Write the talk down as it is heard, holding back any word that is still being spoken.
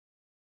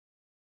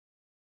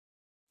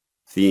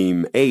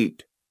Theme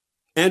 8,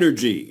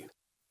 Energy.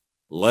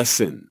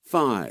 Lesson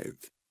 5,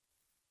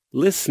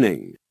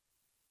 Listening.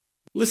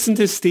 Listen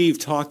to Steve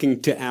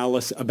talking to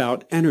Alice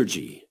about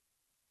energy.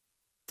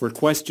 For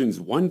questions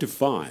 1 to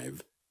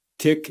 5,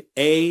 tick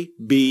A,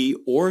 B,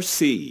 or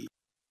C.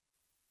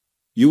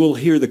 You will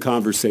hear the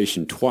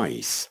conversation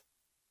twice.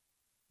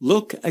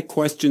 Look at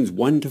questions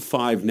 1 to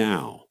 5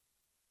 now.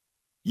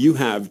 You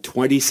have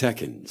 20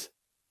 seconds.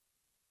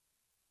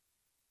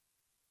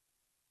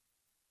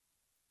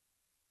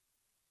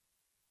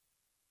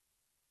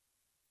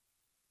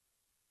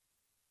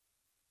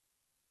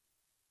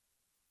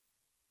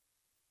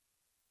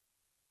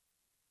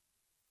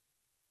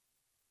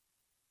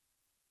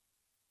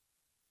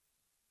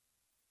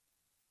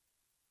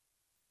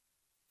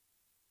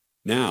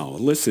 Now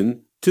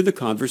listen to the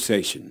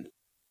conversation.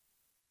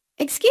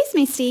 Excuse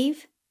me,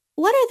 Steve.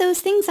 What are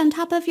those things on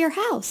top of your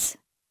house?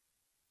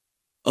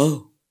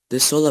 Oh, they're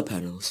solar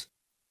panels.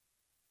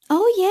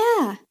 Oh,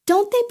 yeah.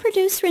 Don't they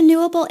produce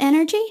renewable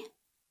energy?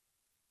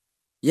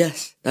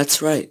 Yes,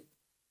 that's right.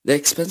 They're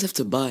expensive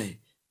to buy,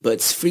 but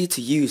it's free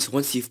to use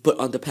once you've put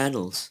on the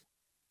panels.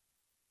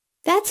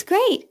 That's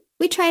great.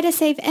 We try to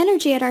save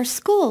energy at our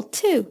school,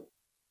 too.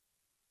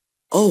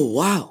 Oh,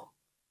 wow.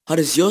 How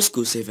does your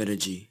school save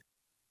energy?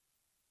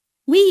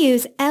 We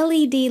use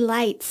LED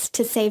lights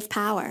to save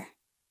power.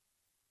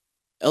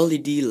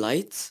 LED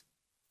lights?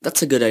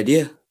 That's a good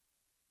idea.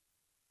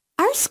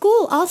 Our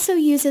school also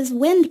uses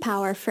wind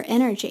power for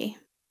energy.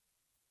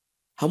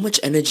 How much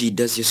energy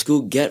does your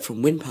school get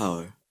from wind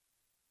power?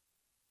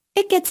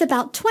 It gets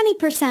about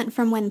 20%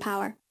 from wind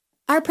power.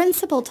 Our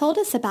principal told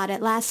us about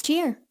it last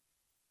year.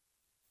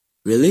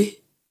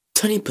 Really?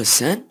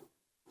 20%?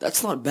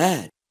 That's not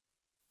bad.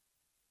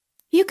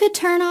 You could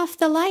turn off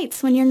the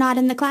lights when you're not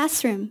in the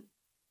classroom.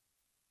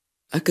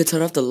 I could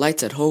turn off the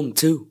lights at home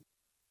too.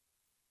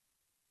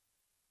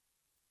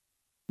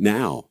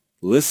 Now,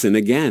 listen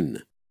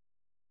again.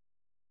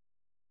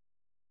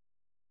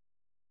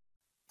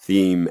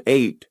 Theme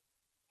 8,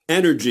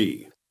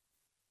 Energy.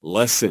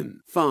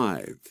 Lesson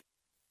 5,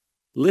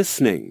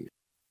 Listening.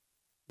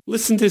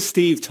 Listen to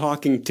Steve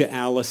talking to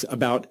Alice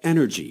about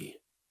energy.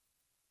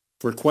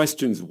 For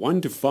questions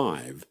 1 to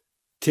 5,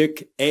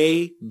 tick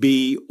A,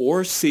 B,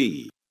 or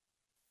C.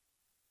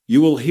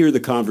 You will hear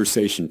the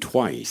conversation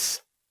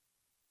twice.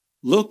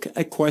 Look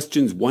at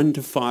questions 1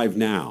 to 5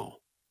 now.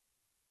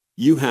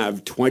 You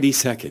have 20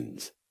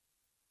 seconds.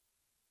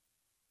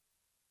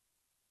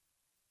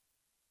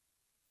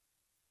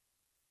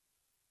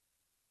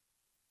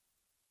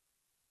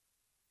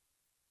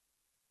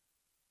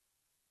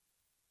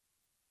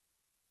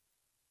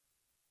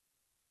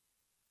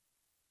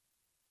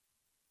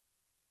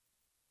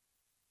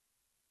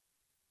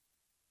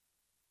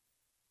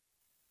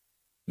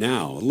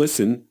 Now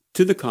listen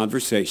to the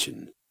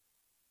conversation.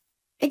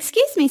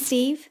 Excuse me,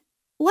 Steve.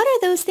 What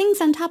are those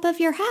things on top of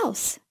your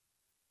house?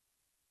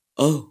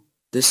 Oh,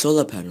 they're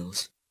solar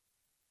panels.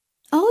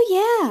 Oh,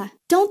 yeah.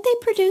 Don't they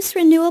produce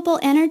renewable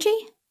energy?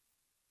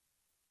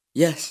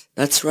 Yes,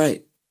 that's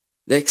right.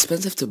 They're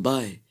expensive to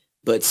buy,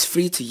 but it's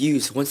free to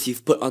use once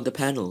you've put on the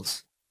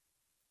panels.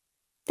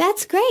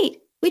 That's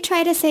great. We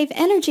try to save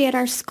energy at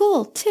our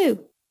school,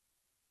 too.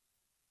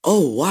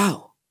 Oh,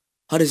 wow.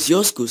 How does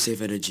your school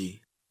save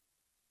energy?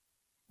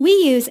 We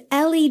use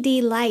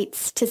LED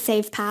lights to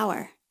save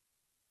power.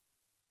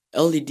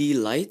 LED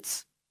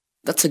lights?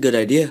 That's a good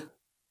idea.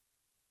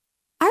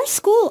 Our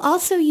school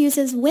also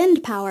uses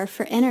wind power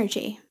for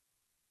energy.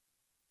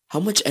 How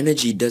much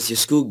energy does your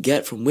school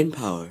get from wind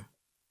power?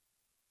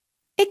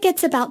 It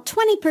gets about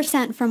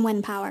 20% from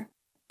wind power.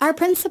 Our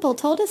principal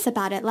told us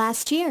about it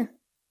last year.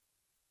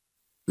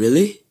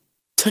 Really?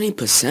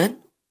 20%?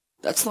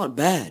 That's not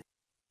bad.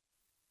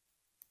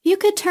 You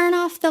could turn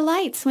off the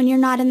lights when you're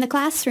not in the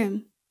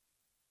classroom.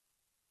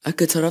 I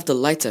could turn off the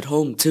lights at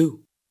home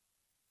too.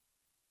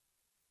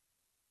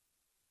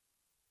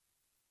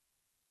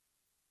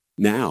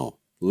 Now,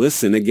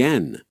 listen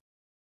again.